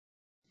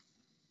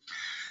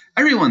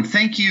Everyone,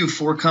 thank you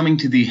for coming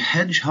to the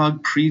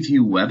Hedgehog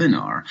Preview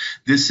webinar.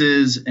 This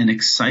is an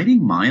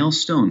exciting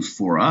milestone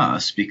for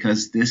us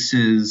because this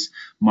is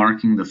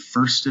marking the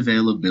first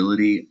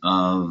availability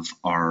of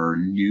our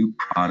new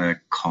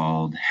product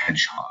called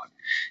Hedgehog.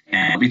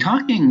 And I'll be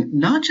talking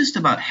not just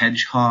about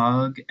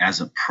Hedgehog as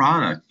a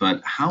product,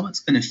 but how it's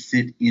going to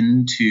fit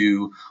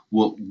into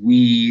what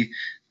we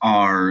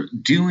are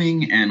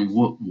doing and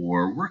what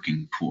we're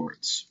working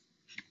towards.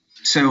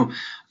 So,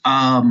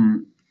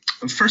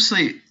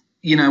 firstly,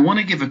 I want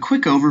to give a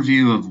quick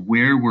overview of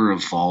where we're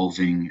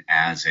evolving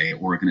as a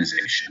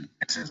organization,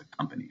 as a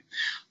company.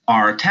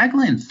 Our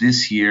tagline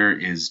this year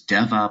is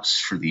DevOps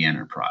for the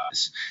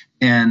enterprise.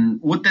 And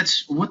what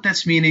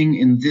that's meaning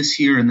in this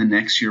year and the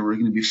next year, we're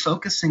going to be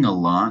focusing a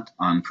lot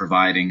on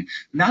providing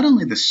not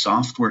only the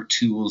software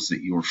tools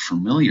that you're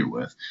familiar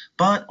with,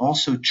 but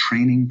also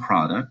training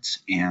products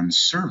and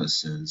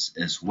services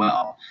as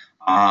well.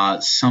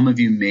 Some of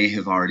you may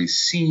have already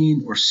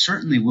seen or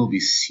certainly will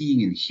be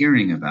seeing and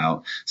hearing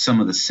about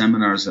some of the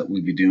seminars that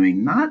we'll be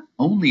doing, not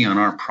only on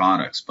our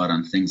products, but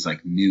on things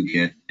like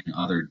NuGet and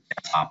other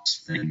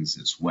DevOps things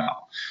as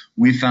well.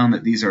 We found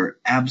that these are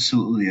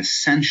absolutely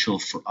essential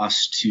for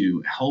us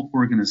to help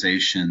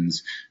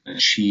organizations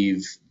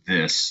achieve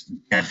this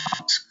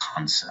DevOps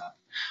concept.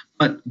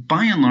 But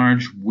by and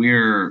large,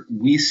 where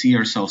we see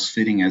ourselves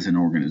fitting as an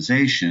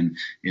organization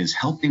is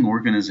helping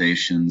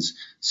organizations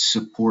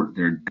support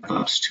their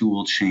DevOps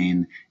tool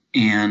chain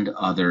and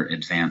other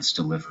advanced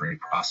delivery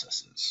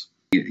processes.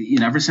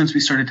 Ever since we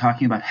started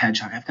talking about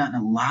Hedgehog, I've gotten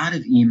a lot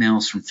of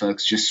emails from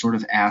folks just sort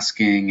of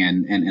asking,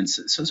 and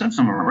so some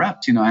of our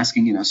reps,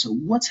 asking, so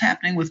what's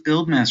happening with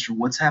Buildmaster?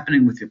 What's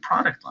happening with your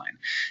product line?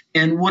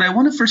 And what I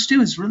want to first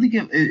do is really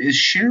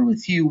share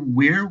with you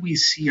where we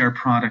see our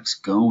products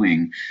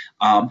going.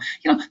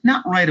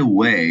 Not right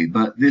away,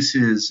 but this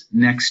is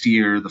next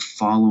year, the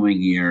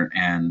following year,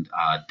 and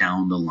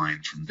down the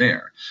line from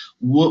there.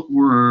 What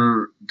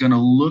we're going to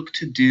look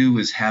to do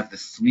is have the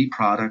three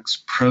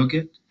products,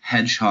 ProGet,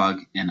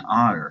 Hedgehog, and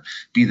Otter,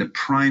 be the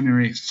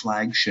primary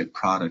flagship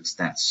products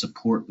that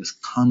support this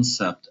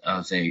concept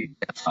of a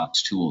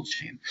DevOps tool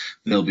chain.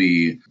 They'll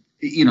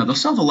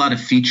still have a lot of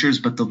features,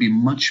 but they'll be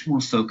much more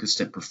focused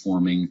at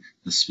performing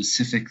the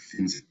specific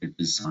things that they're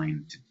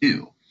designed to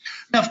do.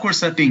 Now, of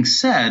course, that being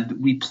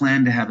said, we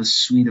plan to have a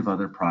suite of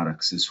other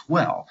products as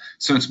well.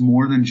 So it's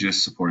more than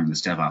just supporting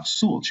this DevOps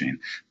tool chain.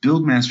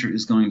 Buildmaster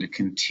is going to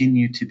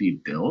continue to be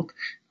built.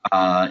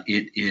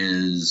 It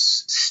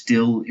is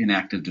still in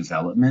active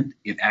development.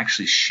 It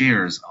actually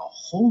shares a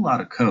whole lot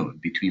of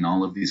code between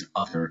all of these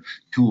other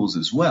tools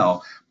as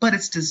well, but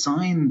its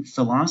design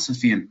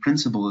philosophy and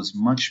principle is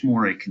much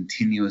more a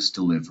continuous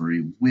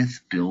delivery with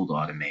build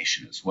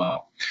automation as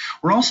well.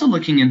 We're also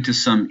looking into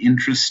some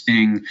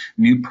interesting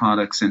new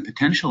products and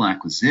potential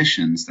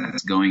acquisitions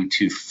that's going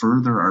to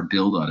further our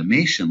build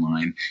automation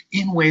line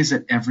in ways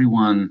that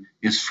everyone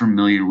is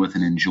familiar with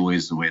and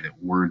enjoys the way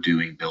that we're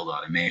doing build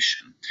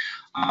automation.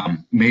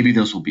 Maybe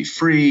those will be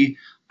free.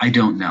 I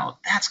don't know.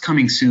 That's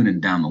coming soon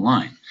and down the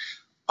line.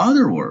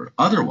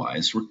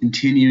 Otherwise, we're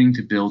continuing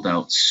to build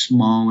out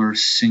smaller,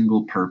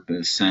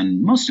 single-purpose,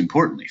 and most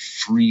importantly,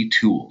 free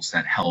tools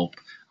that help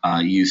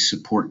you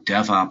support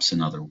DevOps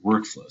and other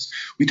workflows.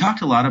 We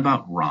talked a lot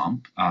about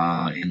ROMP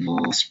in the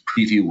last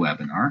preview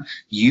webinar.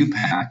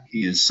 UPack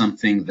is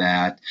something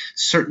that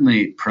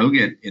certainly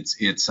ProGet,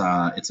 it's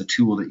a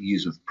tool that you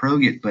use with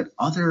ProGet, but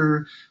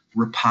other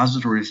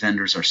repository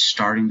vendors are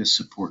starting to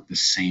support the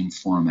same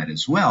format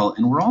as well.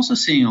 And we're also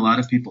seeing a lot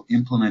of people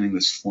implementing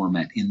this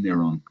format in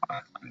their own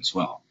product line as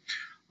well.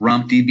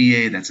 ROMP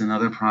DBA, that's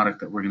another product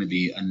that we're going to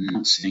be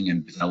announcing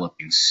and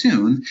developing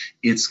soon.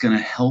 It's going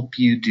to help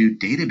you do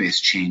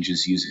database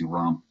changes using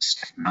ROMP's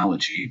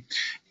technology.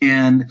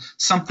 And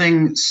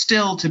something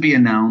still to be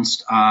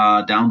announced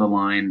down the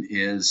line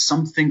is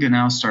something to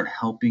now start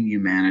helping you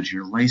manage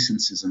your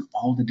licenses and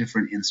all the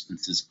different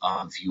instances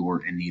of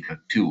your Inedo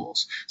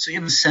tools. So you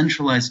have a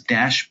centralized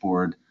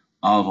dashboard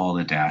of all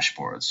the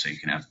dashboards. So you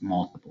can have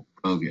multiple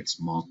ProGets,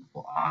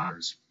 multiple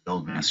Otters,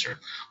 Buildmaster,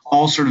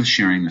 all sort of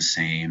sharing the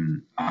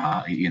same,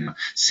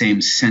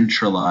 same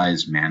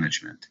centralized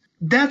management.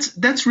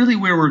 That's really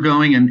where we're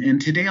going. And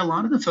today, a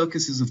lot of the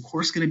focus is, of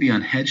course, going to be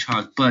on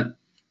Hedgehog. But,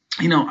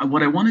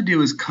 what I want to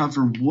do is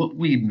cover what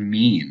we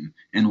mean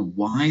and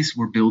why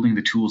we're building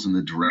the tools in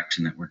the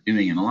direction that we're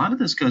doing. And a lot of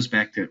this goes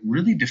back to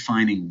really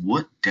defining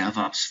what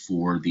DevOps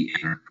for the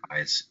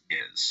enterprise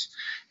is.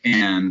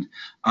 And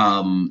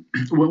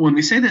when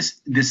we say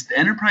this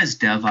enterprise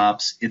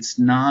DevOps, it's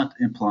not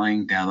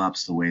implying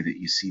DevOps the way that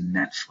you see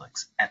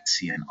Netflix,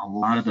 Etsy, and a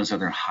lot of those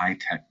other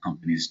high-tech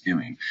companies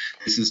doing.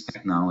 This is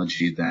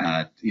technology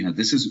that,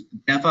 this is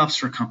DevOps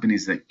for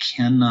companies that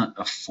cannot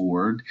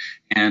afford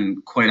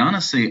and, quite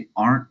honestly,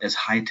 aren't as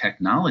high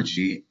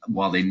technology.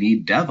 While they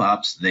need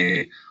DevOps,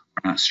 they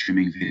are not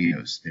streaming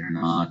videos. They're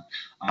not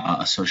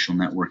a social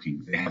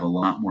networking. They have a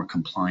lot more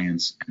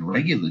compliance and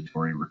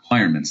regulatory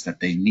requirements that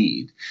they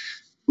need.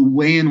 The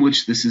way in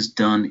which this is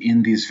done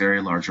in these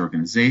very large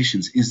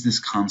organizations is this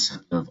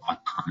concept of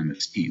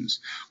autonomous teams.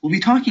 We'll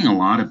be talking a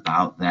lot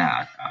about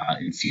that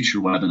in future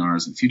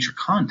webinars and future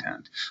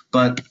content,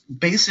 but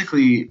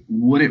basically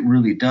what it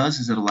really does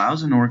is it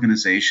allows an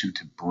organization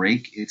to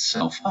break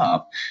itself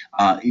up.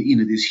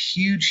 These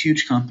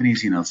huge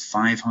companies,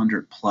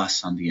 500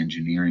 plus on the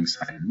engineering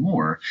side and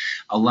more,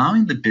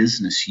 allowing the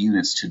business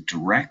units to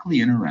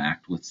directly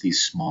interact with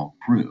these small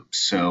groups.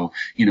 So,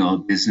 a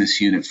business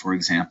unit, for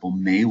example,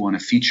 may want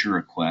to feature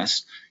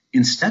request,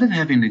 instead of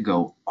having to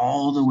go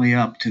all the way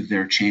up to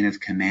their chain of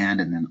command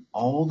and then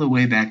all the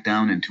way back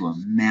down into a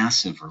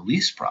massive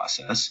release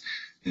process,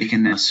 they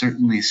can now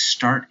certainly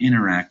start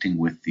interacting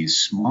with these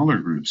smaller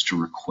groups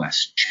to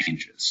request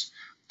changes.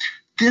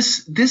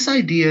 This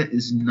idea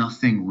is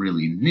nothing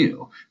really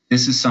new.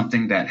 This is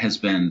something that has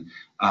been,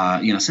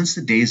 since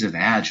the days of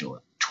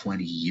Agile,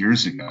 20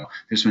 years ago,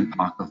 there's been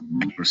talk of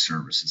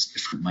microservices,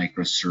 different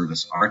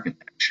microservice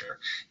architecture.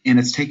 And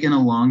it's taken a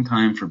long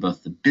time for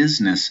both the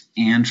business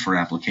and for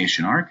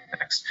application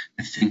architects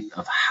to think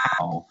of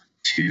how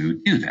to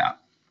do that.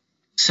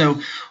 So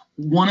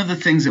one of the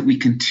things that we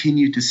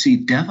continue to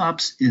see,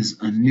 DevOps is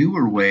a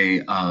newer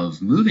way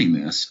of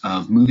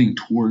moving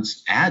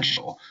towards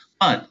Agile.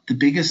 But the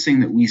biggest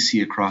thing that we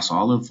see across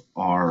all of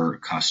our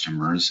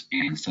customers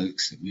and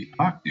folks that we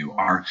talk to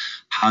are,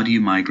 how do you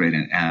migrate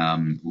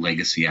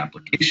legacy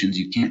applications?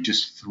 You can't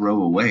just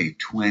throw away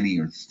 20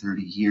 or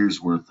 30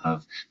 years worth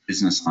of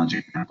business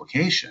logic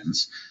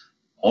applications.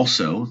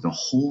 Also, the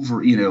whole,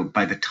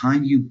 by the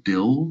time you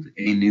build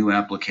a new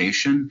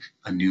application,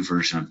 a new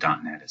version of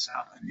 .NET is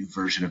out, a new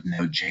version of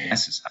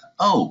Node.js is out.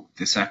 Oh,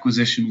 this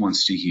acquisition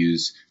wants to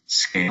use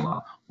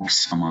Scala or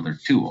some other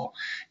tool.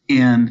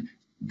 And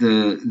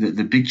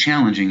the big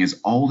challenging is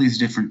all these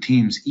different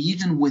teams,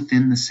 even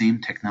within the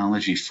same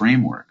technology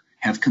framework,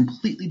 have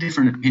completely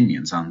different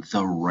opinions on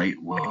the right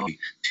way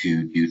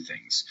to do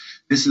things.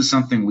 This is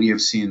something we have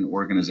seen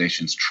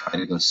organizations try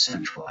to go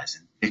centralize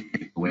and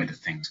dictate the way that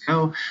things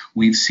go.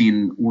 We've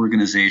seen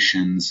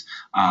organizations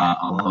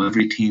allow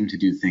every team to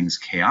do things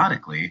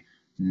chaotically.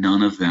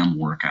 None of them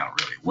work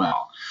out really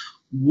well.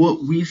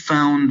 What we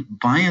found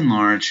by and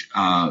large,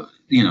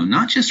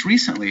 not just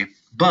recently,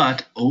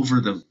 but over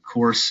the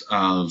course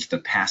of the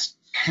past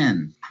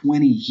 10,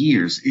 20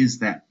 years, is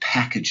that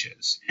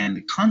packages and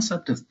the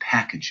concept of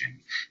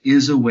packaging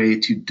is a way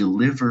to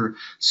deliver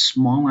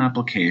small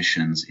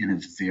applications in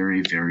a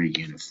very, very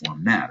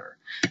uniform manner.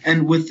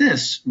 And with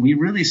this, we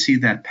really see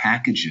that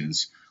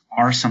packages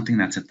are something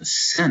that's at the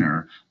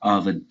center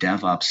of a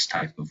DevOps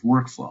type of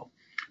workflow.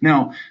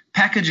 Now,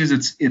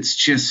 packages, it's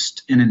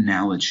just an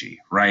analogy,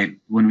 right?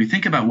 When we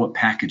think about what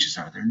packages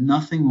are, they're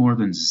nothing more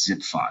than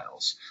zip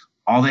files.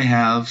 All they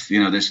have,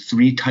 there's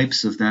 3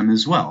 types of them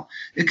as well.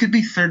 It could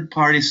be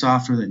third-party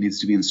software that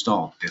needs to be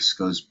installed. This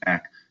goes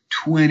back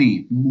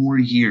 20 more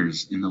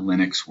years in the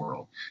Linux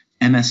world.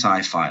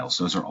 MSI files,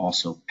 those are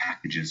also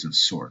packages of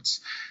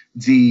sorts.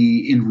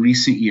 In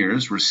recent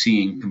years, we're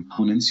seeing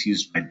components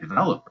used by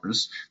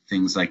developers,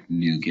 things like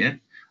NuGet,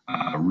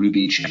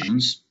 Ruby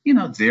gems,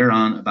 they're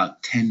on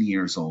about 10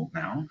 years old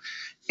now.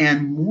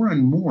 And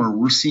more,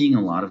 we're seeing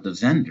a lot of the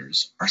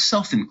vendors,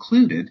 ourselves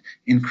included,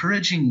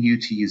 encouraging you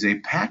to use a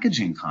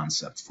packaging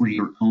concept for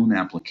your own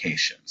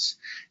applications.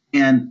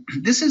 And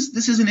this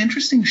is an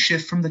interesting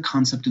shift from the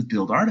concept of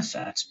build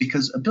artifacts,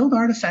 because a build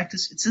artifact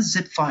it's a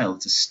zip file,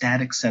 it's a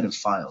static set of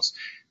files.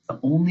 The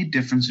only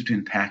difference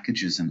between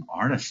packages and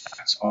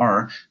artifacts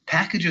are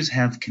packages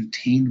have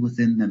contained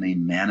within them a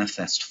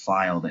manifest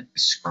file that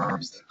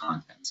describes the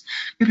contents.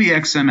 It could be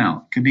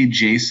XML, it could be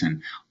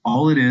JSON.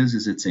 All it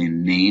is it's a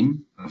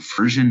name, a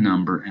version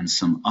number, and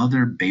some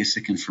other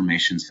basic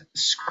information that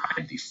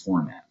describe the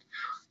format.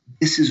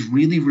 This is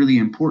really, really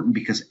important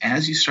because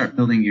as you start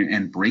building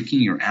and breaking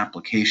your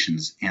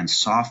applications and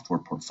software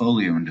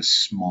portfolio into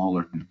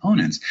smaller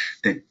components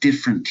that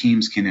different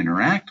teams can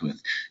interact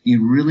with,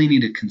 you really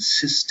need a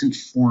consistent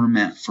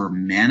format for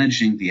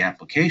managing the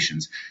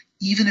applications,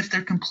 even if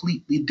they're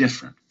completely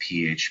different.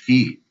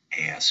 PHP,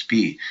 ASP,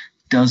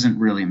 doesn't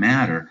really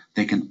matter.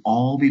 They can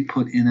all be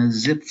put in a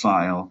zip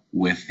file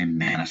with a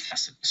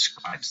manifest that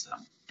describes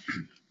them.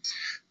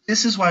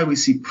 This is why we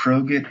see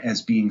ProGit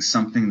as being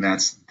something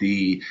that's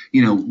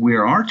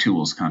where our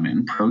tools come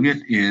in.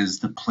 ProGit is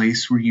the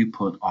place where you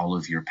put all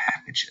of your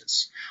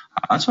packages.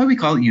 That's why we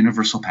call it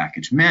Universal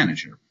Package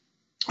Manager.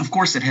 Of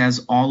course, it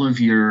has all of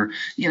your,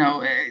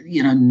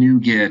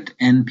 NuGet,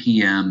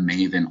 NPM,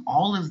 Maven,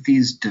 all of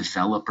these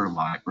developer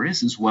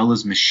libraries, as well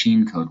as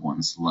machine code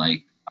ones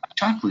like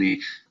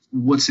Chocolatey.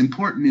 What's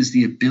important is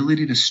the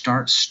ability to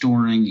start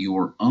storing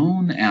your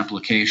own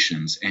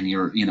applications and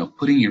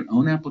putting your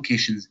own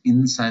applications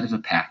inside of a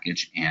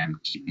package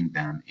and keeping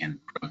them in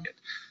ProGit.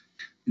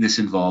 This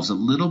involves a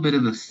little bit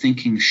of a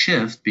thinking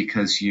shift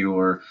because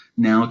you're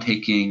now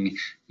taking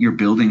your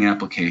building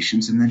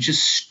applications and then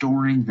just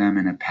storing them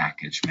in a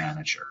package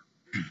manager.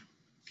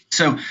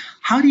 So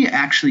how do you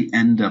actually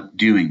end up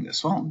doing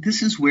this? Well,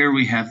 this is where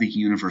we have the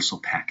universal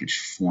package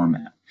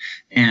format.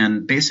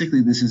 And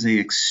basically, this is a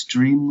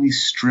extremely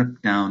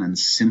stripped down and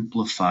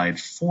simplified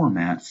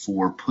format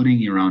for putting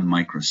your own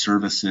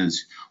microservices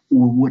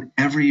or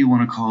whatever you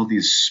want to call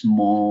these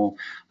small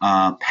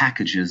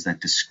packages that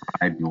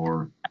describe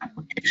your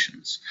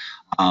applications.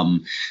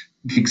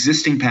 The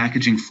existing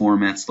packaging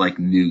formats like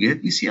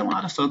NuGet, you see a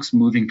lot of folks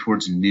moving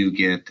towards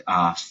NuGet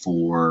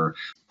for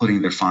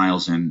putting their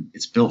files in.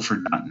 It's built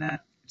for .NET.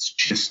 It's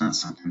just not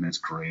something that's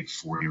great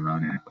for your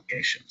own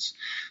applications.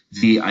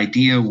 The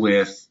idea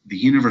with the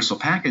universal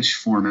package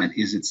format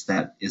is it's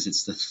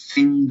the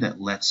thing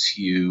that lets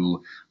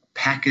you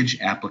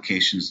package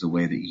applications the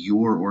way that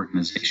your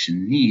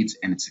organization needs,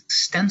 and it's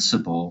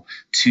extensible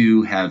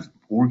to have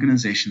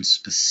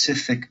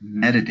organization-specific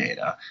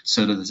metadata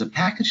so that there's a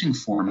packaging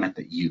format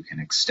that you can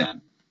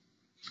extend.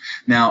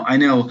 Now, I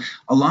know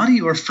a lot of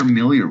you are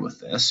familiar with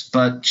this,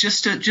 but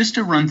just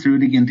to run through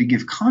it again to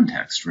give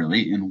context,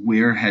 really, and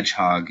where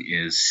Hedgehog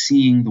is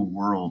seeing the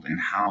world and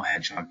how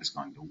Hedgehog is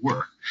going to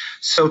work.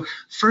 So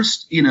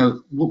first,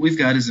 what we've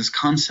got is this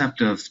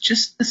concept of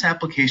just this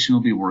application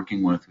we'll be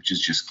working with, which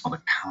is just called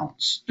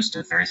accounts, just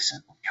a very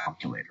simple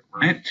calculator,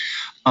 right?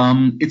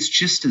 It's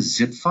just a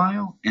zip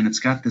file, and it's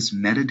got this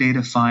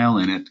metadata file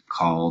in it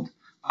called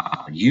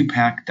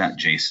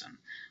upack.json.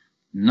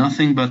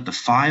 Nothing but the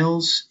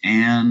files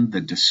and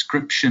the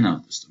description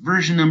of this, the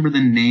version number,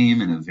 the name,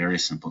 and a very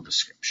simple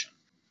description.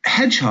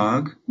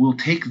 Hedgehog will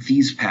take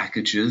these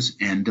packages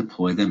and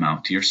deploy them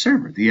out to your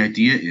server. The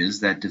idea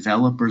is that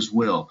developers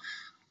will,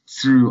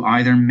 through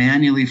either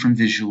manually from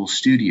Visual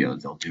Studio,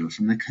 they'll do it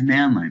from the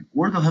command line,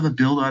 or they'll have a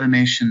build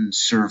automation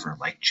server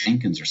like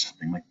Jenkins or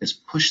something like this,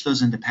 push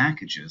those into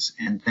packages,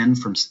 and then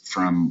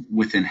from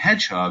within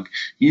Hedgehog,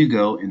 you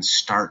go and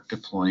start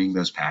deploying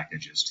those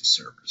packages to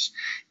servers.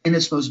 In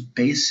its most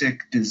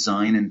basic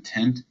design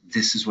intent,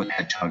 this is what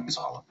Hedgehog is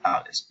all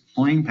about, is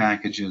deploying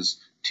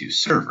packages to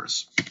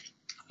servers.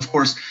 Of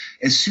course,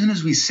 as soon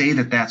as we say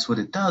that that's what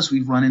it does,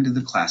 we run into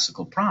the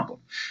classical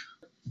problem.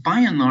 By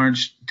and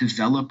large,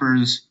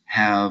 developers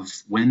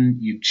when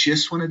you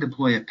just want to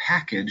deploy a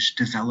package,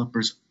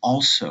 developers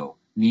also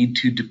need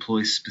to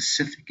deploy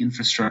specific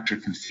infrastructure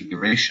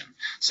configuration,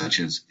 such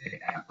as an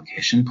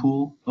application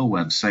pool, a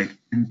website,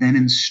 and then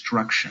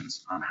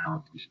instructions on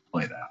how to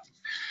deploy that.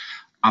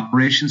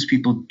 Operations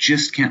people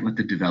just can't let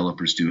the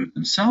developers do it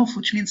themselves,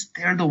 which means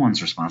they're the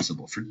ones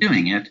responsible for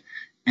doing it.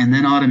 And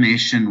then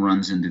automation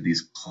runs into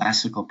these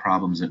classical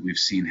problems that we've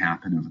seen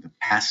happen over the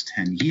past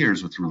 10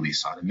 years with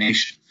release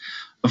automation.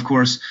 Of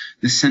course,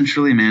 the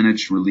centrally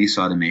managed release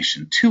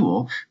automation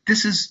tool,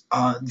 this is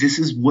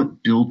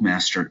what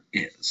Buildmaster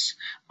is.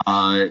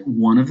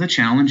 One of the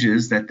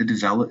challenges that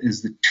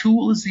the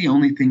tool is the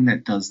only thing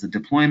that does the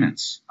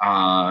deployments.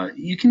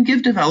 You can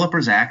give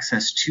developers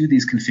access to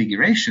these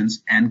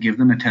configurations and give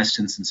them a test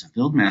instance of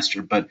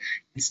Buildmaster, but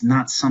it's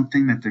not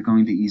something that they're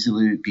going to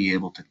easily be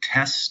able to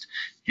test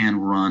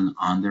and run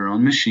on their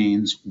own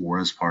machines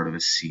or as part of a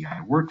CI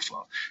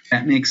workflow.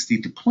 That makes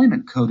the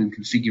deployment code and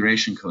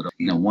configuration code,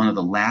 one of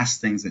the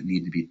last things that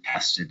need to be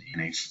tested in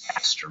a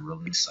faster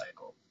release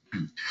cycle.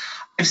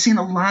 I've seen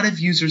a lot of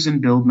users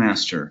in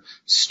Buildmaster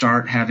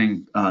start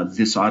having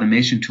this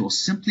automation tool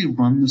simply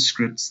run the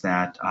scripts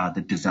that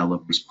the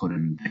developers put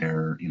in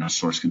their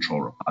source control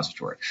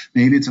repository.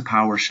 Maybe it's a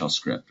PowerShell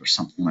script or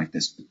something like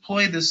this.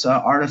 Deploy this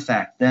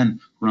artifact,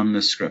 then run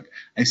this script.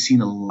 I've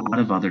seen a lot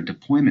of other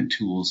deployment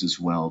tools as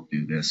well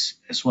do this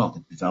as well.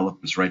 The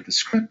developers write the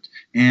script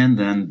and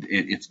then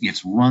it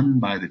gets run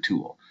by the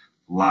tool.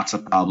 Lots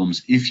of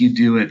problems. If you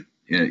do it,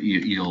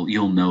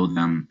 you'll know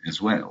them as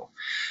well.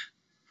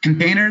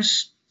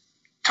 Containers,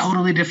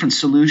 totally different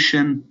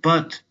solution,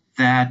 but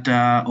that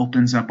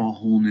opens up a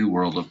whole new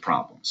world of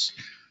problems.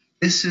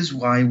 This is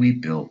why we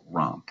built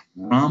ROMP.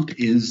 ROMP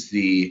is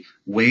the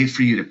way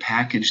for you to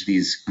package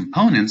these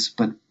components,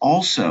 but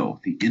also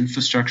the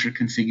infrastructure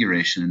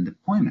configuration and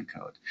deployment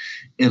code.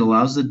 It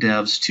allows the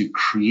devs to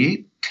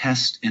create,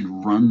 test,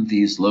 and run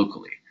these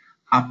locally.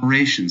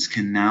 Operations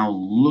can now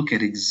look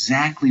at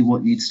exactly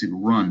what needs to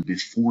run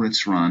before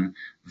it's run,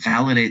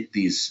 validate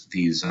these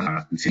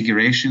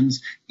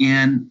configurations,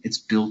 and its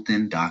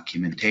built-in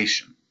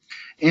documentation.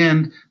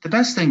 And the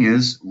best thing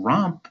is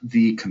ROMP,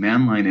 the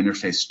command line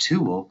interface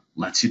tool,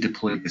 lets you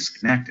deploy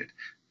disconnected.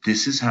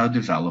 This is how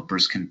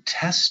developers can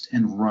test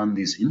and run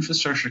these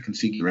infrastructure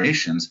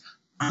configurations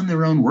on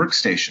their own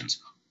workstations,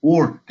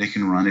 or they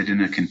can run it in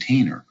a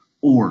container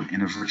or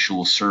in a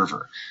virtual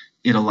server.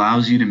 It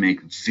allows you to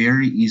make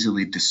very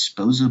easily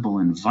disposable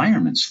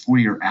environments for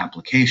your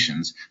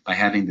applications by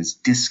having this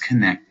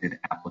disconnected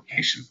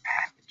application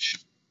package.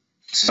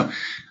 So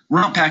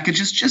ROMP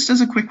packages, just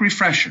as a quick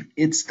refresher,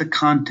 it's the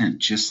content,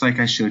 just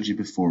like I showed you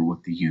before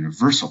with the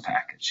universal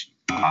package.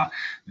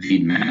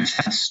 The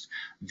manifest,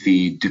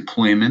 the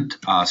deployment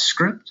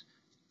script,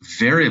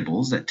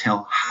 variables that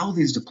tell how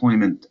these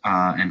deployment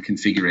and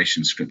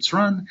configuration scripts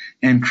run,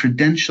 and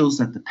credentials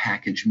that the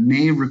package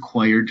may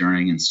require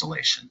during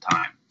installation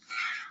time.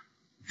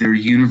 They're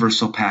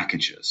universal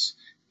packages.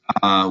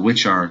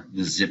 which are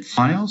the zip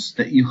files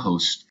that you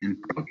host in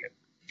ProGit.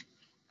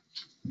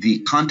 The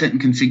content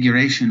and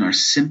configuration are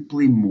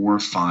simply more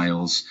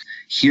files.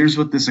 Here's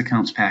what this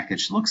accounts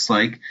package looks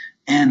like,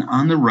 and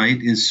on the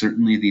right is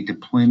certainly the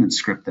deployment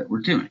script that we're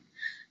doing.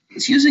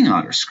 It's using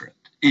OtterScript,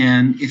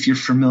 and if you're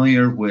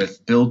familiar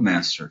with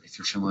Buildmaster, if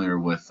you're familiar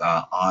with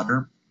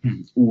Otter,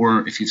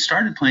 or if you've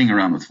started playing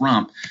around with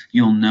Rump,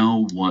 you'll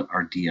know what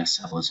our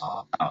DSL is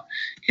all about.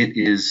 It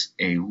is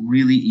a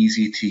really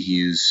easy to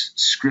use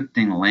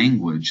scripting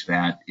language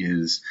that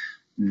is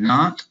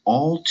not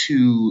all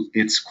too,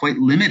 it's quite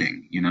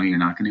limiting. You know, you're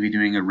not going to be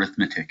doing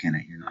arithmetic in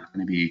it. You're not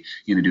going to be,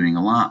 doing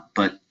a lot,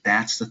 but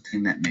that's the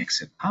thing that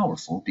makes it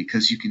powerful,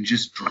 because you can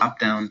just drop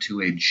down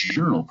to a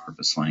general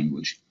purpose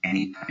language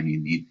anytime you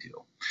need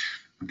to.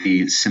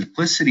 The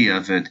simplicity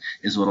of it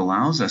is what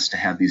allows us to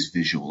have these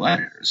visual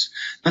editors.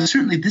 Now,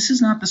 certainly this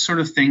is not the sort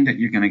of thing that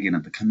you're going to get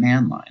at the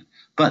command line,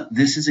 but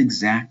this is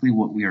exactly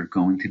what we are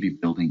going to be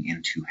building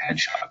into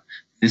Hedgehog.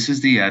 This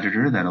is the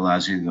editor that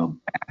allows you to go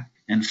back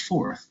and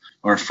forth,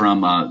 or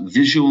from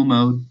visual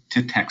mode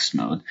to text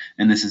mode.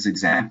 And this is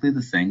exactly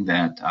the thing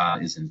that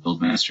is in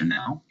Buildmaster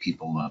now.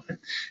 People love it.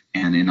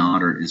 And in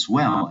Otter as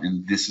well.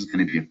 And this is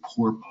going to be a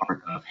core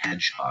part of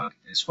Hedgehog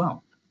as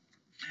well.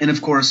 And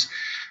of course,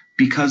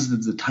 because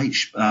of the tight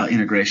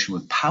integration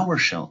with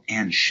PowerShell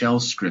and shell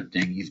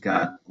scripting, you've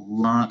got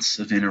lots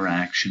of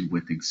interaction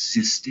with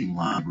existing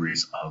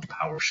libraries of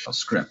PowerShell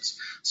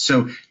scripts.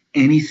 So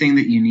anything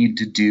that you need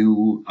to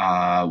do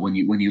when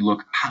you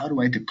look, how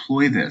do I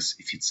deploy this?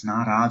 If it's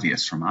not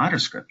obvious from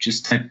OtterScript,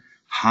 just type,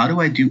 how do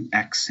I do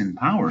X in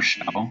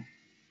PowerShell?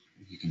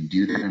 You can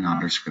do that in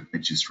OtterScript by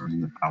just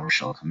running the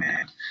PowerShell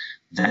command.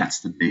 That's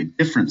the big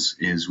difference.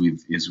 Is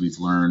we've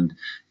learned,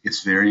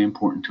 it's very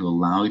important to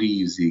allow you to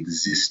use the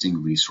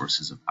existing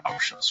resources of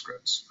PowerShell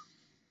scripts.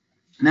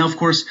 Now, of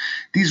course,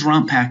 these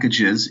ROM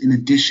packages, in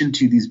addition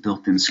to these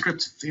built-in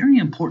scripts, very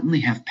importantly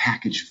have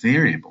package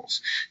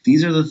variables.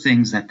 These are the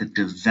things that the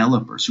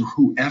developers, or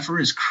whoever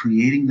is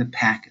creating the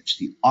package,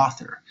 the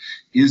author,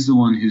 is the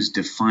one who's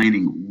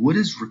defining what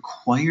is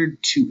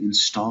required to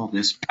install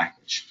this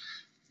package.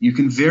 You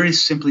can very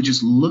simply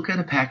just look at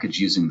a package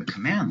using the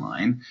command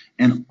line,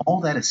 and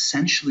all that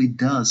essentially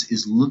does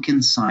is look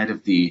inside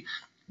of the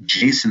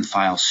JSON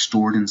file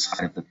stored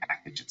inside of the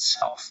package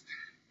itself.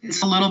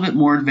 It's a little bit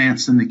more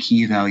advanced than the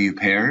key value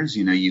pairs.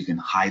 You can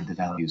hide the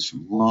values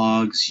from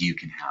logs. You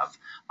can have,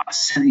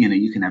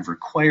 you can have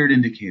required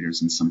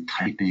indicators and some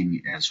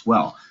typing as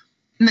well.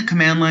 In the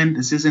command line,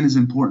 this isn't as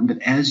important,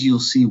 but as you'll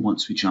see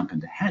once we jump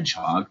into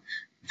Hedgehog,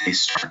 they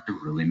start to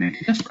really make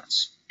a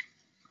difference.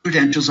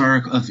 Credentials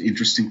are of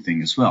interesting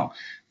thing as well.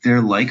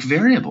 They're like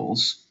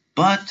variables,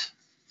 but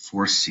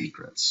for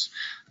secrets.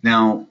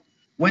 Now,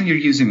 when you're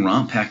using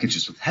ROM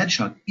packages with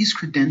Hedgehog, these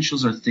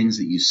credentials are things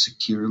that you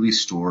securely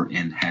store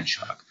in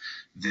Hedgehog.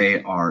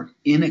 They are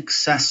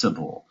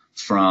inaccessible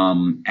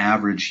from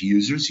average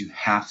users. You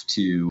have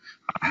to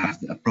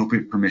have the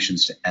appropriate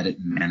permissions to edit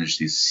and manage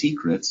these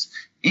secrets,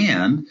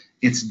 and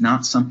it's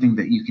not something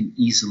that you can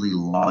easily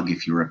log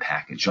if you're a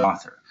package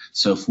author.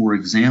 So, for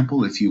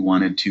example, if you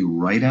wanted to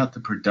write out the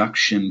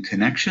production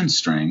connection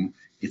string,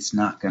 it's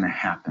not going to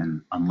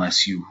happen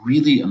unless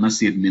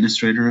the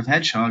administrator of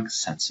Hedgehog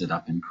sets it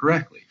up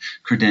incorrectly.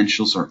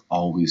 Credentials are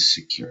always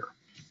secure.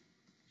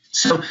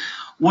 So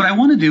what I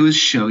want to do is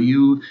show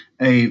you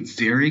a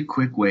very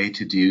quick way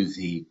to do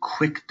the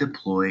quick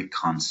deploy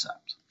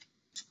concept.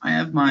 I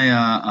have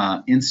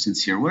my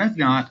instance here. What I've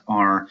got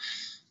are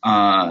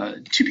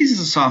two pieces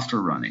of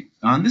software running.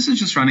 This is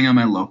just running on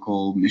my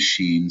local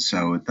machine,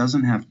 so it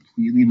doesn't have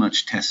really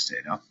much test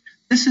data.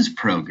 This is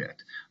ProGit.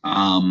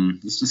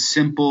 This is a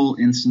simple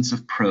instance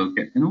of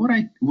ProGit, and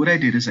what I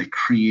did is I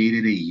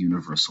created a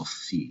universal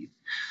feed.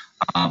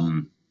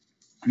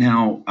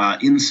 Now,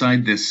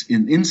 inside this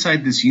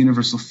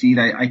universal feed,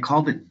 I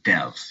called it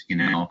dev.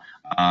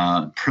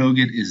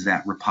 ProGit is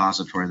that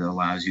repository that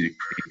allows you to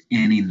create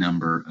any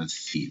number of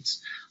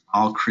feeds.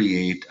 I'll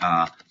create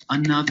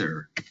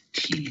another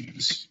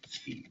Teams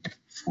feed,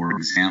 for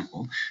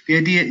example. The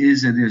idea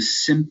is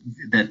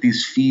that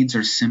these feeds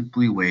are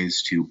simply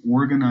ways to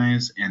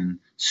organize and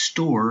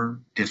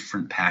store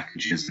different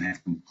packages and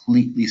have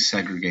completely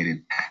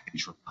segregated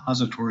package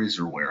repositories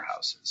or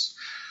warehouses.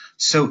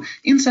 So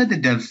inside the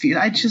dev feed,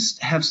 I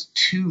just have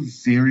two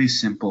very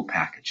simple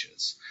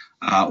packages,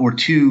 or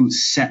two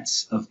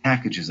sets of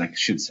packages, I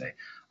should say.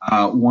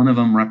 One of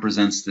them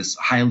represents this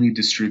highly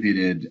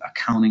distributed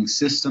accounting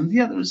system.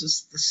 The other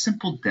is the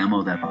simple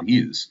demo that I'll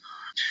use.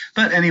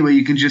 But anyway,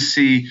 you can just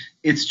see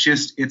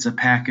it's a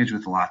package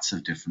with lots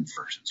of different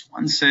versions: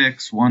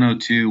 1.6,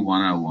 102,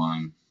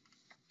 101,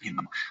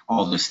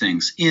 all those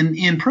things. In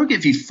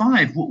ProGit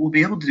v5, what we'll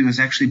be able to do is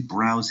actually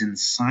browse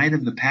inside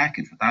of the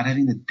package without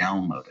having to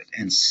download it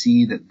and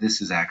see that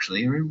this is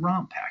actually a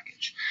ROM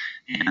package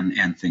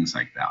and things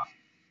like that.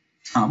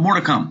 More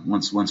to come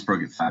once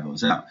ProGit 5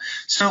 goes out.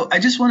 So I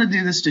just want to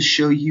do this to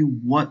show you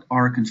what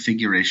our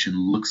configuration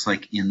looks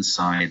like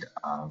inside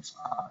of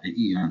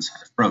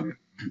ProGit.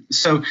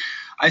 So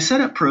I set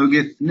up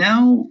ProGit.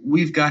 Now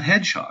we've got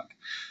Hedgehog.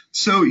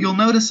 So you'll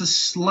notice a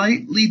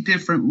slightly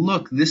different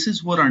look. This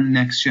is what our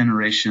next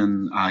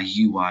generation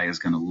UI is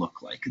going to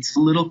look like. It's a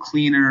little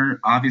cleaner.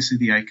 Obviously,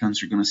 the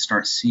icons, you're going to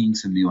start seeing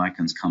some new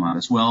icons come out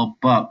as well,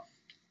 but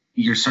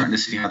you're starting to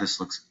see how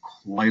this looks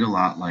quite a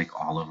lot like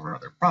all of our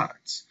other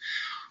products.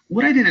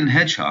 What I did in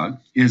Hedgehog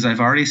is I've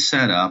already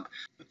set up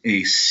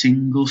a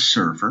single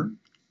server,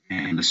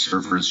 and the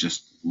server is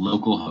just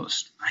local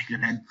host. I could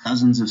add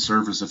dozens of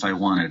servers if I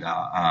wanted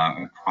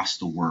across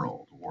the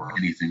world or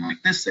anything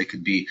like this. They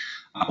could be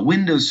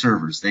Windows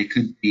servers. They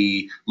could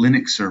be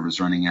Linux servers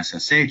running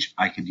SSH.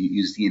 I could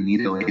use the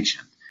Inedo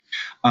agent.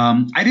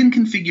 I didn't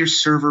configure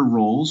server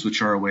roles,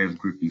 which are a way of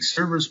grouping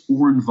servers,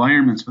 or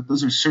environments, but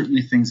those are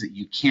certainly things that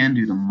you can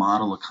do to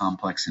model a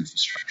complex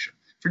infrastructure.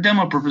 For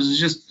demo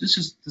purposes, it's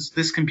just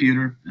this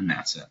computer, and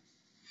that's it.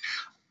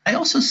 I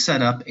also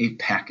set up a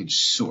package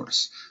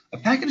source. A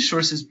package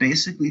source is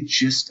basically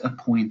just a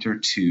pointer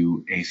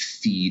to a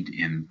feed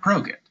in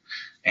ProGit.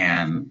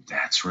 And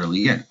that's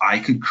really it. I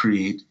could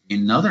create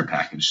another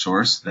package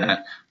source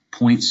that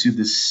points to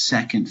the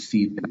second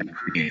feed that I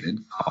created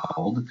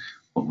called,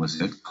 what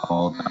was it?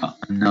 Called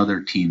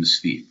another team's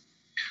feed.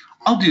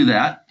 I'll do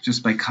that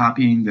just by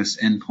copying this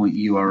endpoint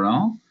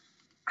URL,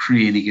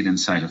 creating it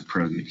inside of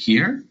ProGit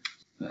here.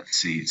 Let's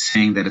see, it's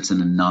saying that it's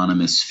an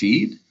anonymous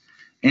feed.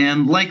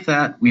 And like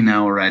that, we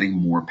now are adding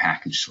more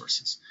package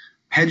sources.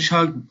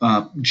 Hedgehog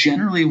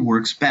generally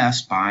works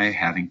best by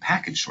having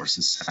package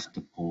sources set up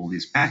to pull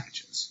these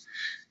packages.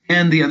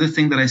 And the other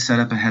thing that I set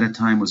up ahead of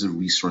time was a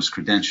resource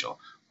credential.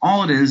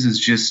 All it is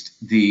just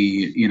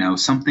the,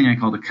 something I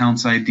call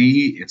accounts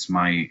ID. It's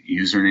my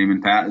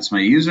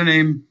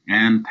username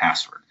and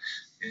password.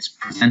 It's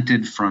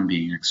prevented from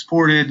being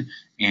exported,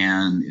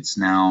 and it's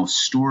now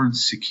stored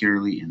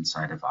securely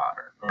inside of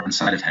Otter or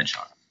inside of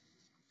Hedgehog.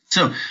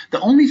 So the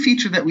only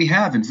feature that we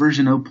have in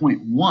version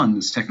 0.1,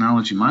 this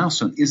technology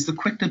milestone, is the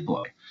quick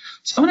deploy.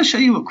 So I want to show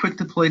you what quick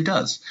deploy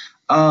does.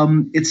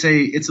 It's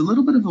a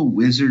little bit of a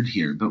wizard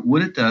here, but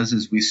what it does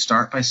is we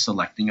start by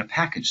selecting a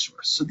package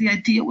source. So the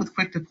idea with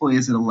quick deploy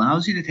is it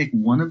allows you to take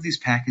one of these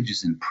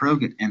packages in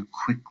ProGit and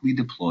quickly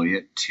deploy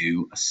it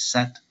to a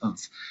set of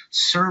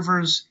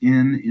servers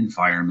in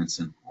environments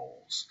and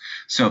roles.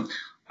 So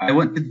I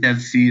went to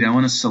dev feed. I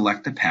want to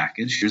select a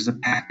package. Here's the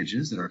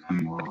packages that are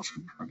coming over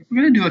from ProGit.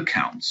 We're going to do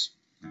accounts.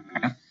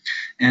 Okay?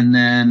 And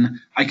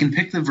then I can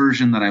pick the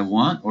version that I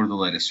want or the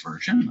latest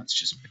version. Let's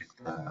just pick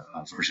the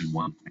version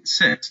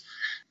 1.6.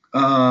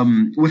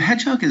 What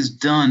Hedgehog has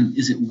done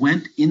is it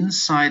went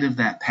inside of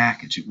that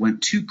package. It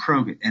went to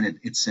ProGit and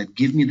it said,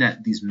 give me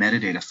these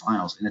metadata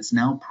files. And it's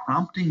now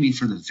prompting me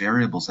for the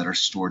variables that are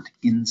stored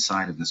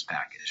inside of this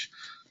package.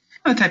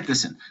 I'm going to type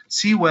this in.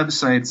 See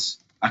websites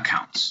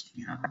accounts.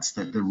 That's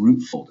the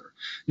root folder.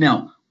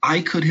 Now, I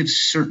could have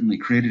certainly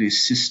created a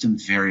system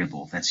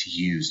variable that's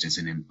used as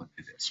an input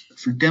to this. But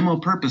for demo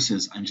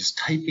purposes, I'm just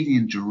typing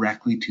in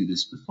directly to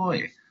this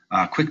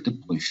quick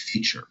deploy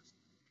feature.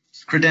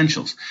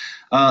 Credentials.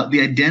 The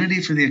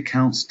identity for the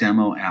accounts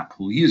demo app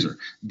pool user.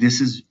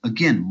 This is,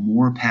 again,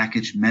 more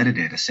package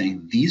metadata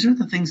saying these are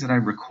the things that I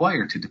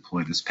require to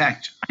deploy this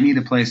package. I need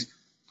a place,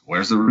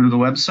 where's the root of the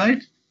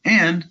website,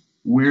 and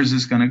where's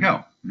this going to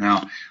go?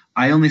 Now,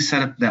 I only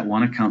set up that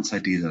one accounts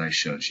ID that I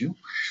showed you.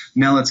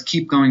 Now let's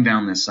keep going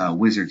down this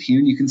wizard here,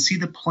 and you can see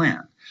the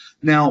plan.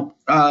 Now,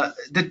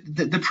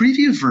 the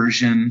preview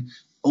version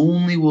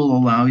only will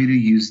allow you to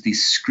use the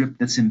script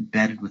that's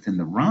embedded within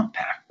the ROM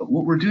pack. But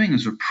what we're doing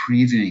is we're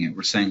previewing it.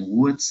 We're saying,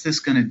 what's this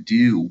going to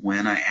do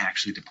when I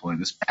actually deploy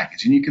this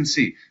package? And you can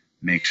see,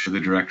 make sure the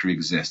directory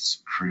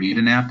exists, create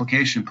an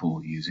application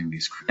pool using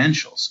these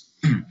credentials.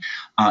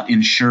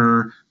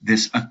 Ensure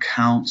this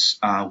accounts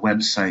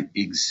website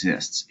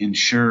exists.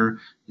 Ensure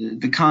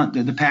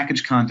the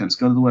package contents.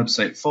 Go to the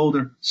website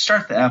folder,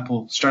 start the app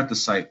pool, start the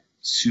site.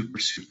 Super,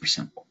 super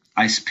simple.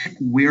 I pick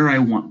where I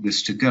want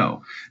this to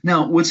go.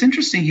 Now, what's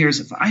interesting here is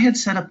if I had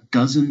set up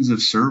dozens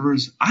of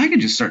servers, I could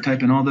just start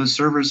typing all those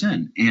servers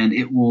in, and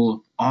it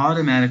will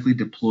automatically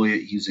deploy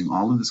it using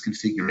all of this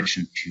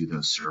configuration to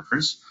those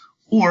servers.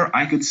 Or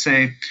I could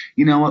say,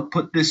 you know what,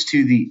 put this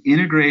to the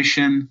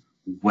integration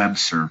web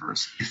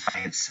servers if I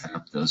had set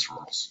up those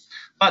roles.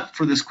 But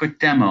for this quick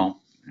demo,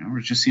 we're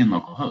just seeing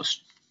localhost.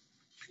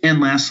 And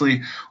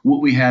lastly,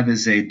 what we have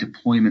is a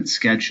deployment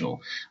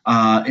schedule.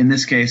 In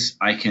this case,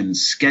 I can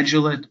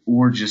schedule it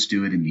or just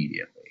do it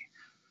immediately.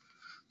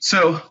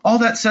 So all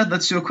that said,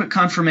 let's do a quick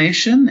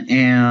confirmation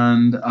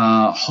and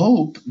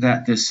hope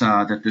that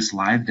this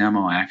live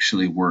demo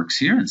actually works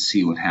here and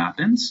see what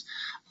happens.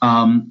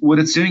 What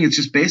it's doing is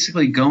just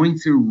basically going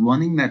through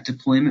running that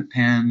deployment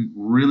pan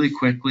really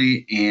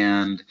quickly,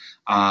 and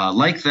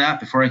like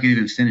that, before I could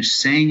even finish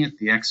saying it,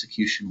 the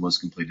execution was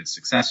completed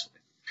successfully.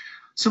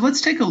 So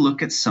let's take a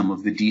look at some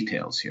of the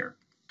details here.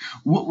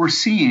 What we're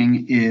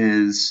seeing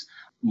is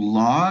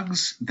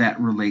logs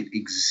that relate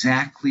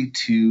exactly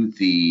to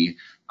the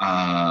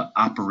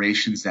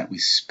operations that we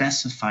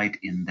specified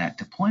in that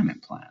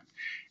deployment plan.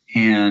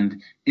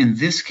 And in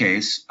this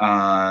case,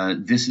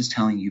 this is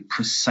telling you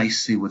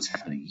precisely what's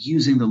happening,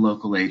 using the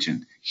local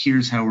agent,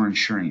 Here's how we're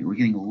ensuring it. We're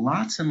getting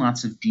lots and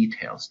lots of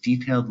details,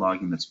 detailed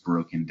logging that's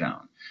broken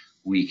down.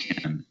 We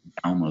can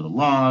download a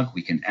log,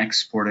 we can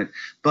export it,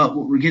 but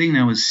what we're getting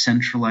now is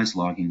centralized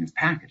logging of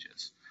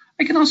packages.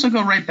 I can also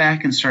go right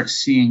back and start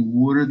seeing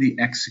what are the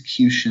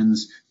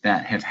executions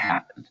that have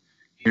happened.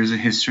 Here's a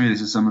history.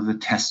 This is some of the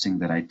testing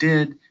that I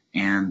did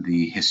and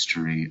the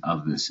history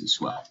of this as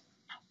well.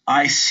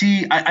 I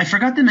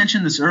forgot to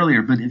mention this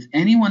earlier, but if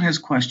anyone has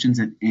questions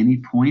at any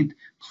point,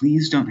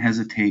 please don't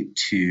hesitate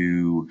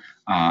to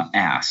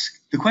ask.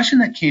 The question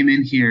that came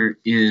in here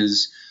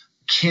is,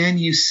 can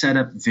you set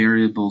up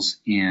variables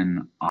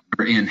in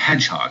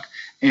Hedgehog?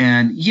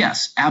 And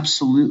yes,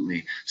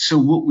 absolutely. So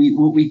what we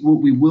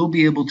will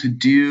be able to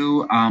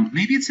do,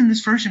 maybe it's in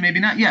this version,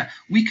 maybe not. Yeah,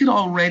 we could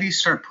already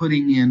start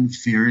putting in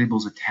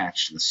variables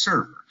attached to the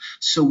server.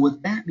 So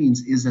what that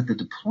means is that the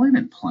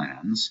deployment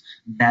plans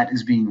that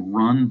is being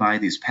run by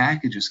these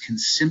packages can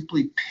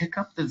simply pick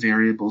up the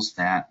variables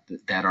that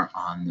are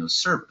on those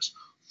servers.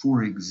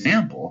 For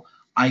example,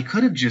 I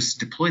could have just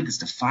deployed this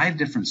to 5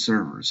 different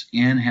servers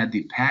and had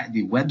the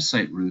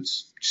website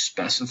routes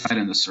specified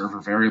in the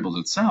server variables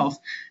itself,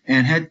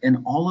 and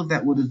all of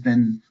that would have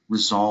been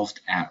resolved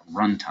at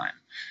runtime.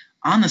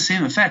 On the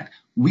same effect,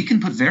 we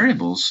can put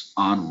variables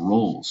on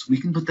roles. We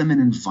can put them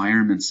in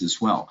environments as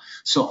well.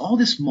 So all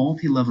this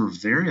multi-level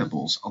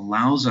variables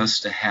allows us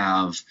to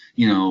have,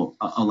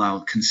 allow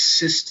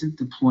consistent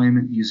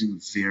deployment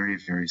using very,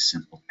 very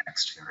simple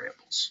text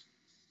variables.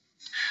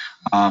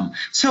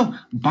 So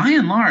by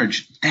and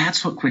large,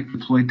 that's what Quick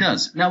Deploy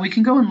does. Now we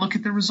can go and look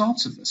at the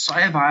results of this. So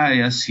I have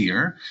IIS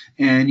here,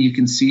 and you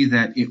can see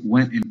that it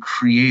went and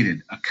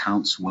created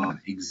accounts web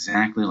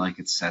exactly like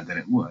it said that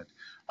it would.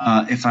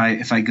 If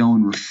I go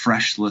and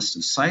refresh the list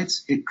of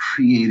sites, it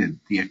created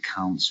the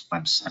accounts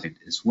website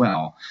as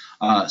well.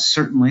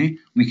 Certainly,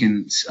 we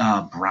can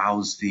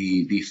browse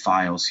the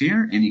files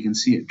here, and you can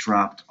see it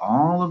dropped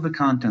all of the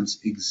contents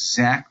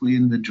exactly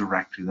in the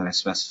directory that I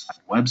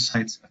specified,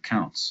 websites,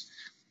 accounts.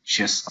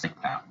 Just like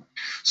that.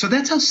 So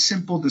that's how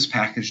simple this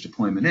package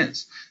deployment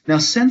is. Now,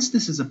 since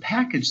this is a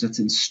package that's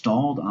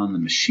installed on the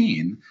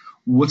machine,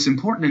 what's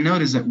important to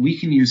note is that we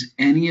can use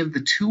any of the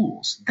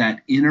tools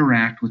that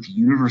interact with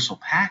universal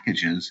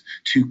packages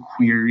to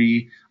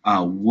query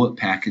what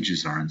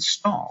packages are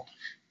installed.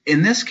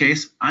 In this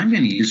case, I'm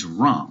going to use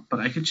romp, but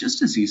I could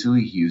just as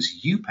easily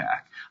use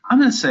upack. I'm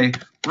going to say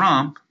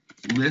romp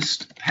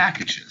list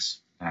packages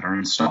that are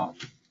installed.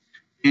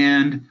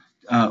 And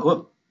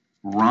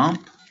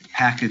romp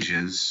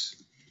packages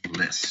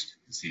list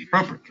is the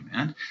appropriate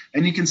command.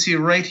 And you can see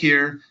right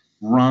here,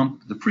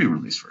 romp, the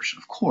pre-release version,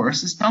 of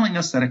course, is telling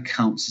us that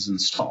accounts is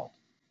installed.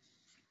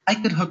 I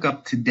could hook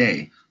up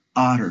today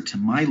Otter to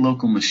my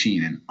local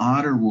machine, and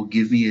Otter will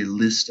give me a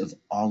list of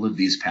all of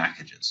these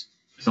packages.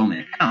 It's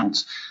only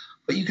accounts,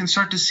 but you can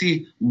start to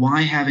see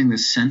why having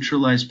this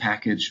centralized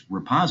package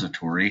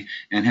repository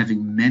and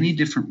having many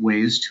different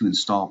ways to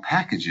install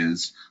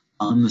packages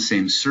on the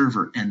same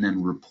server and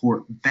then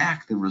report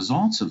back the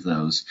results of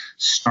those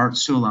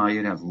starts to allow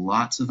you to have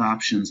lots of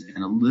options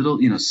and a little,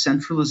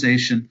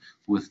 centralization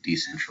with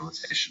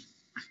decentralization.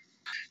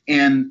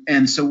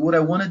 And so what I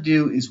want to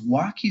do is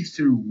walk you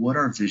through what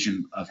our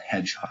vision of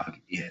Hedgehog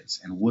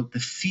is and what the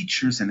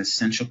features and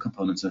essential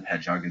components of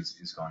Hedgehog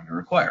is going to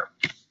require.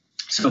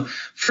 So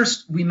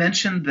first, we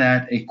mentioned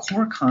that a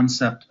core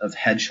concept of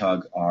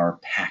Hedgehog are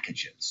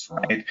packages,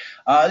 right?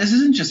 This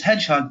isn't just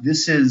Hedgehog.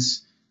 This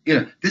is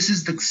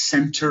the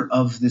center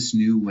of this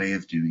new way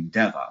of doing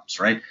DevOps,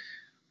 right?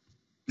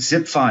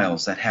 Zip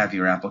files that have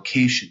your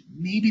application.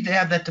 Maybe they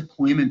have that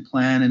deployment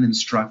plan and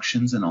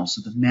instructions, and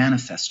also the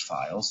manifest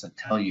files that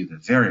tell you the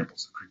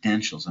variables, the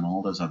credentials, and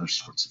all those other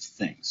sorts of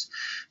things.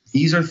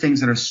 These are things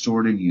that are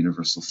stored in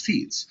universal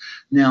feeds.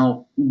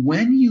 Now,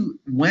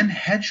 when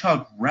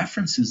Hedgehog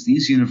references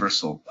these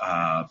universal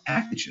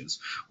packages,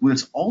 what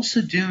it's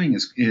also doing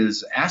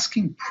is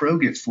asking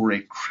ProGet for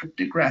a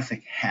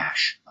cryptographic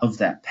hash of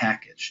that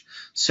package.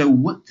 So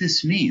what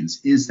this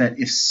means is that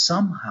if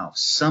somehow,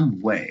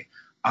 some way,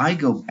 I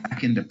go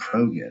back into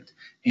ProGet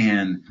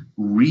and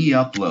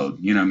re-upload,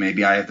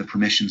 maybe I have the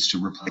permissions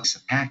to replace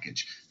a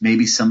package.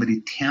 Maybe somebody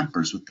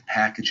tampers with the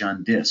package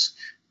on disk.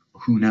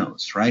 Who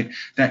knows, right?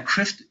 That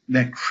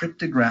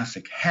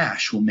cryptographic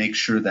hash will make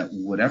sure that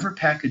whatever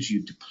package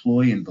you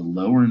deploy in the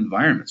lower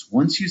environments,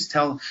 once you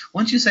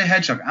say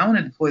Hedgehog, I want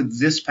to deploy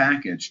this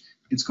package,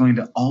 it's going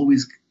to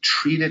always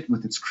treat it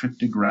with its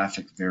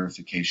cryptographic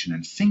verification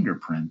and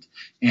fingerprint,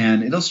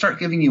 and it'll start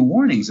giving you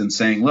warnings and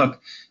saying,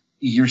 look,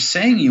 you're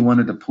saying you want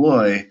to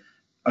deploy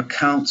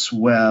accounts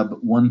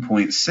web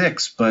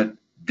 1.6, but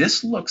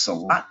this looks a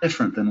lot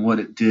different than what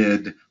it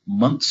did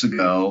months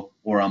ago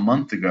or a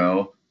month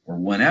ago or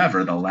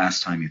whenever the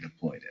last time you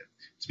deployed it.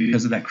 It's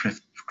because of that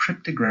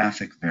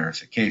cryptographic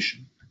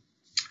verification.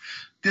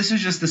 This is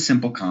just the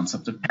simple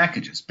concept of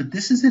packages, but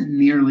this isn't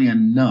nearly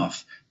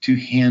enough to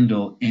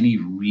handle any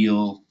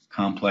real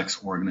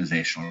complex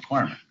organizational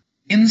requirement.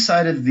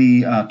 Inside of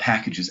the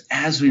packages,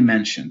 as we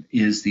mentioned,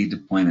 is the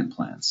deployment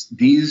plans.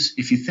 These,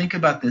 if you think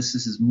about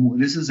this,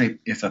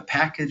 if a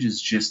package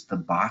is just the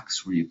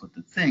box where you put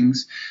the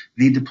things,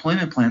 the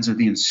deployment plans are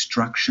the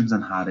instructions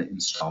on how to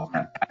install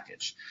that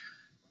package.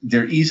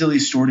 They're easily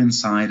stored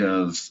inside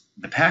of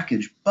the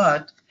package,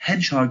 but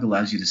Hedgehog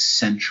allows you to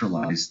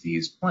centralize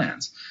these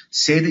plans.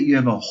 Say that you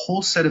have a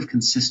whole set of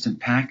consistent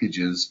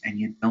packages and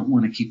you don't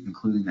want to keep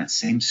including that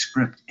same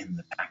script in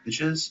the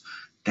packages.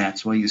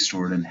 That's why you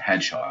store it in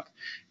Hedgehog.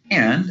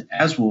 And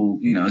as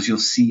you'll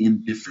see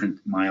in different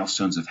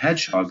milestones of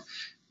Hedgehog,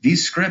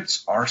 these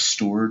scripts are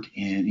stored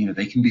in,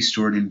 they can be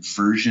stored in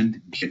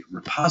versioned Git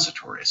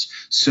repositories.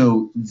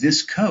 So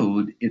this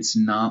code, it's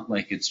not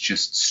like it's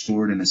just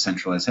stored in a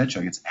centralized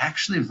Hedgehog. It's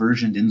actually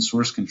versioned in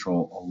source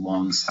control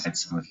alongside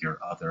some of your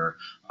other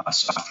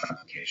software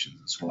applications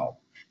as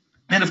well.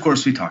 And of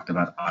course, we talked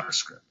about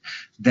AutoScript.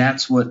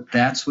 That's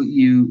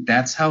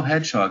how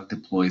Hedgehog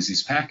deploys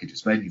these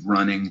packages by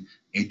running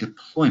a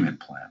deployment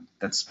plan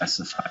that's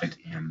specified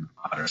in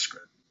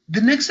AutoScript. The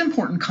next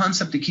important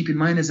concept to keep in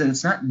mind is that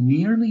it's not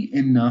nearly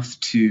enough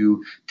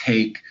to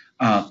take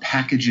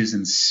packages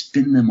and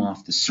spin them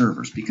off the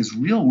servers, because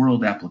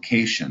real-world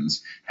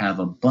applications have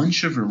a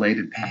bunch of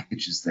related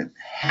packages that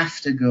have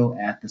to go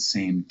at the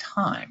same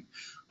time.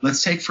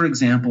 Let's take, for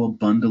example, a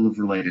bundle of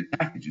related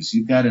packages.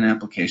 You've got an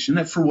application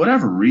that, for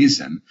whatever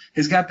reason,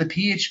 has got the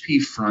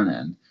PHP front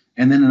end,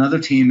 and then another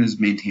team is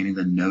maintaining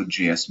the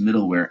Node.js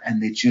middleware, and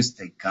they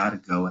got to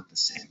go at the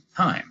same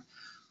time.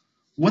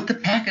 What the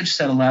package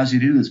set allows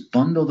you to do is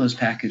bundle those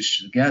packages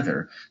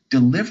together,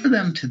 deliver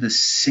them to the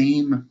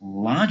same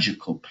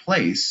logical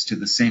place, to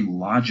the same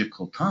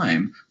logical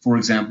time. For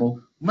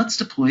example, let's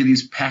deploy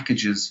these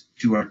packages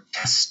to our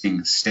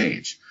testing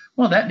stage.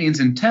 Well, that means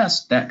in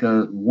test,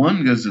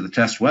 one goes to the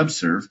test web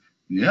server,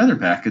 the other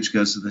package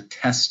goes to the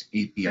test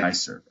API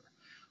server.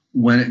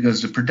 When it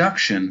goes to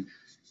production,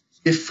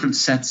 different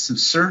sets of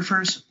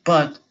servers,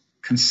 but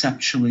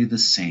conceptually the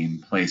same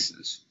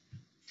places.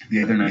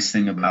 The other nice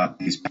thing about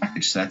these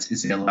package sets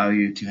is they allow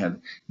you to have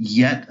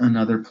yet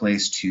another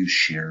place to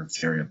share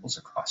variables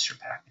across your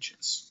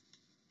packages.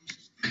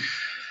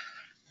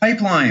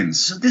 Pipelines.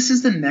 So this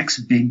is the next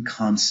big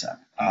concept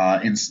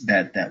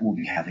that we'll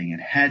be having in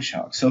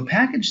Hedgehog. So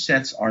package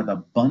sets are the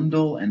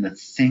bundle and the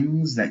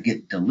things that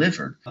get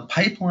delivered. The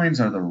pipelines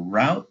are the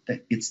route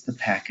that gets the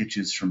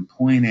packages from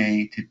point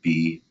A to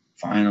B,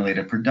 finally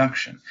to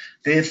production.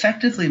 They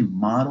effectively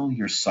model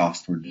your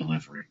software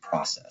delivery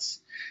process.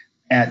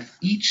 At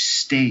each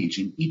stage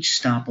and each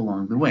stop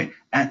along the way,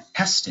 at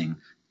testing,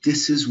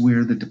 this is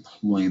where the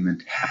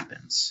deployment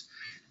happens.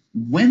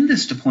 When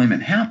this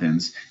deployment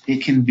happens,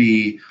 it can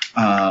be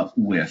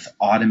with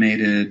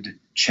automated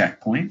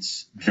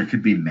checkpoints. There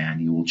could be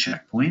manual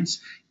checkpoints.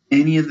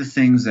 Any of the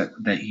things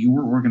that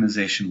your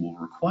organization will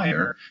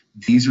require,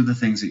 these are the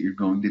things that you're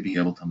going to be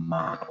able to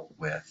model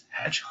with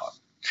Hedgehog.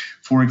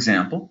 For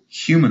example,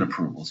 human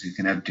approvals. You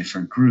can have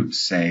different groups.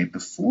 Say,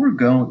 before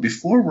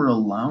we're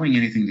allowing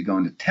anything to go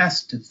into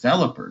test,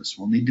 developers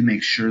will need to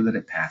make sure that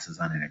it passes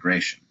on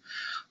integration.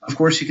 Of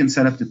course, you can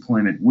set up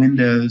deployment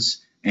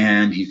windows,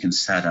 and you can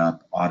set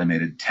up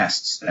automated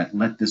tests that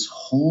let this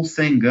whole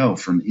thing go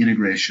from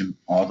integration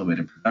all the way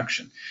to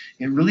production.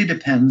 It really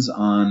depends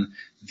on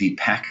the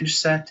package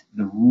set,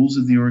 the rules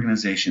of the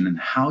organization, and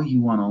how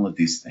you want all of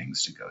these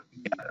things to go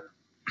together.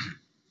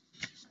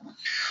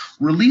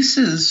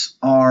 Releases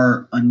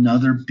are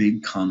another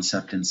big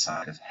concept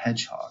inside of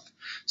Hedgehog.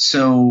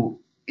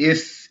 So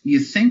if you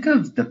think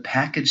of the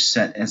package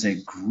set as a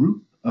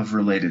group of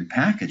related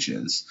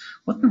packages,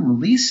 what the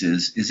release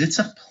is it's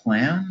a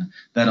plan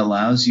that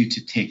allows you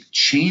to take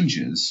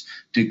changes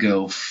to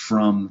go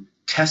from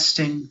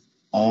testing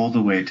all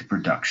the way to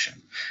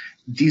production.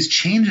 These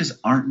changes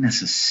aren't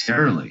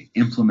necessarily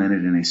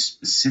implemented in a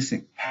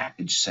specific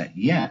package set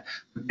yet,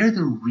 but they're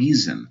the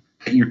reason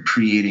that you're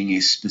creating a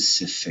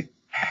specific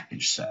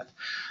package set.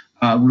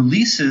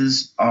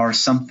 Releases are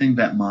something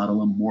that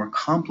model a more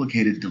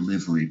complicated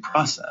delivery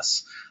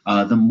process.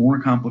 The more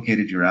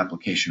complicated your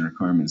application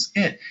requirements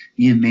get,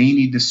 you may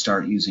need to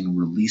start using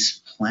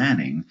release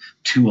planning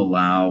to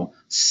allow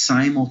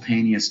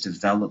simultaneous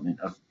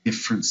development of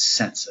different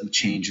sets of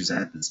changes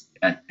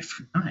at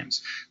different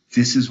times.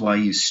 This is why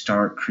you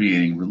start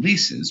creating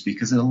releases,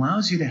 because it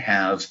allows you to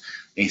have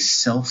a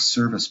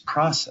self-service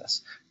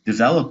process.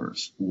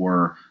 Developers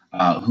or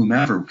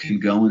whomever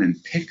can go in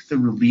and pick the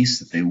release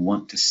that they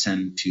want to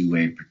send to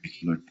a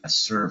particular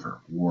test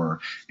server or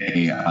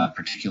a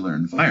particular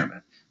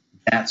environment.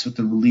 That's what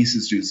the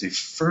releases do, is they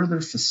further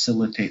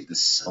facilitate the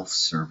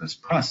self-service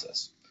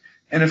process.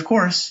 And of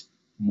course,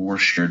 more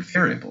shared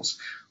variables.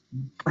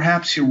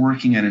 Perhaps you're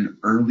working at an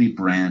early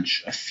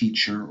branch, a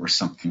feature or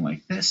something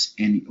like this,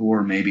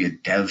 or maybe a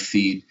dev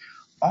feed.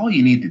 All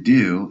you need to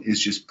do is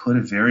just put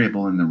a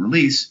variable in the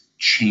release,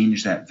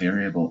 change that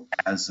variable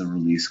as the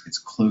release gets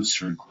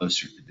closer and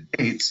closer to the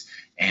dates,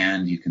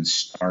 and you can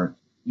start,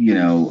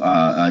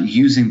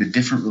 using the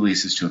different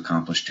releases to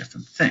accomplish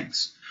different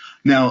things.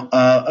 Now,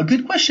 a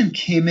good question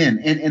came in,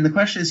 and the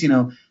question is,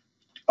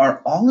 Are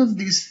all of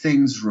these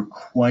things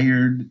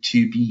required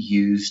to be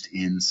used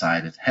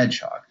inside of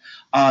Hedgehog?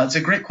 It's a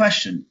great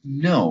question.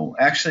 No,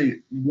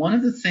 actually, one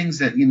of the things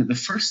that, the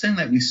first thing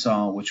that we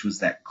saw, which was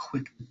that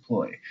quick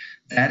deploy,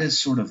 that is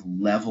sort of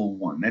level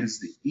one. That is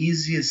the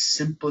easiest,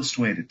 simplest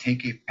way to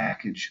take a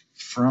package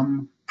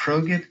from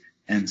ProGit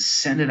and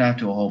send it out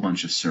to a whole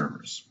bunch of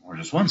servers, or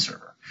just one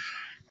server.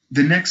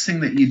 The next thing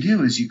that you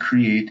do is you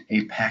create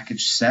a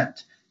package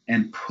set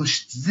and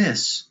push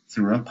this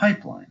through a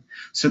pipeline.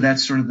 So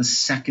that's sort of the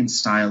second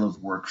style of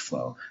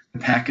workflow. The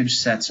package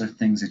sets are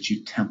things that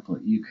you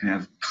template. You can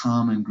have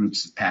common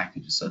groups of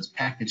packages. So it's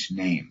package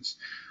names.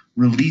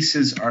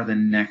 Releases are the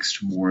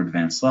next more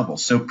advanced level.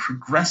 So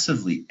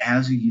progressively,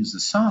 as you use the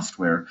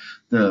software,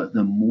 the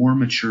more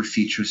mature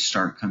features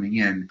start coming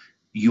in.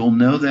 You'll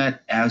know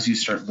that as you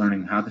start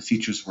learning how the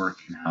features work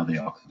and how they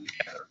all come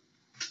together.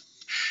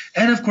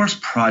 And of course,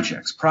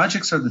 projects.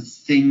 Projects are the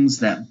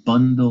things that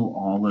bundle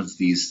all of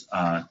these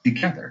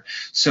together.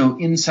 So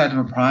inside of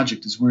a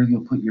project is where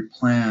you'll put your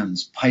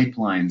plans,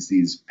 pipelines,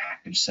 these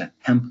package set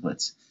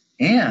templates,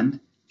 and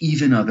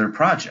even other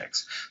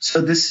projects. So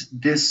this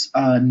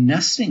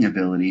nesting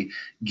ability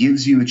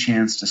gives you a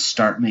chance to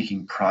start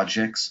making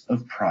projects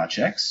of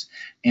projects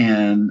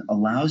and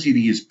allows you to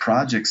use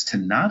projects to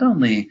not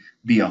only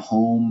be a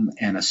home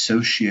and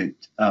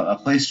a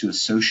place to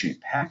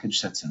associate package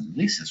sets and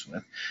releases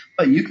with,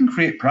 but you can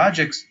create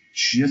projects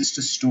just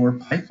to store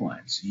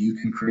pipelines. You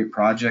can create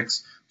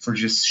projects for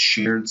just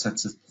shared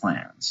sets of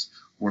plans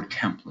or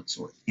templates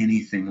or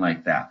anything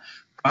like that.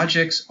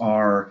 Projects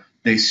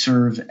they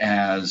serve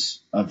as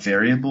a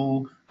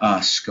variable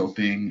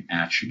scoping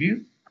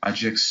attribute.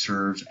 Projects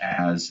serve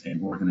as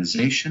an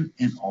organization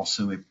and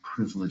also a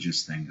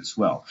privileges thing as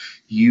well.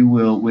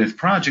 With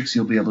projects,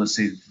 you'll be able to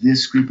say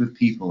this group of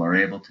people are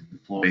able to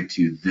deploy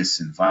to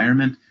this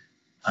environment.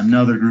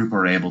 Another group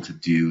are able to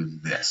do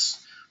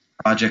this.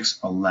 Projects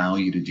allow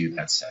you to do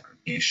that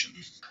segregation.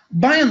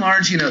 By and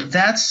large,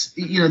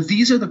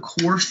 these are the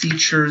core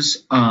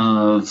features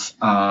of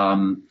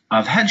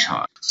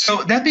Hedgehog.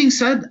 So that being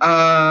said,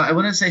 I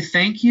want to say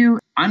thank you.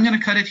 I'm going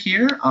to cut it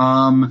here.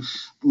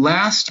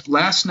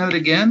 Last note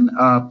again,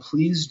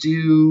 please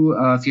do,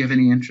 if you have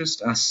any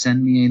interest,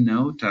 send me a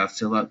note,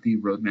 fill out the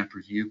roadmap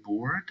review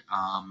board.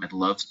 I'd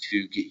love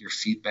to get your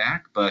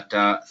feedback, but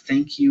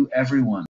thank you, everyone.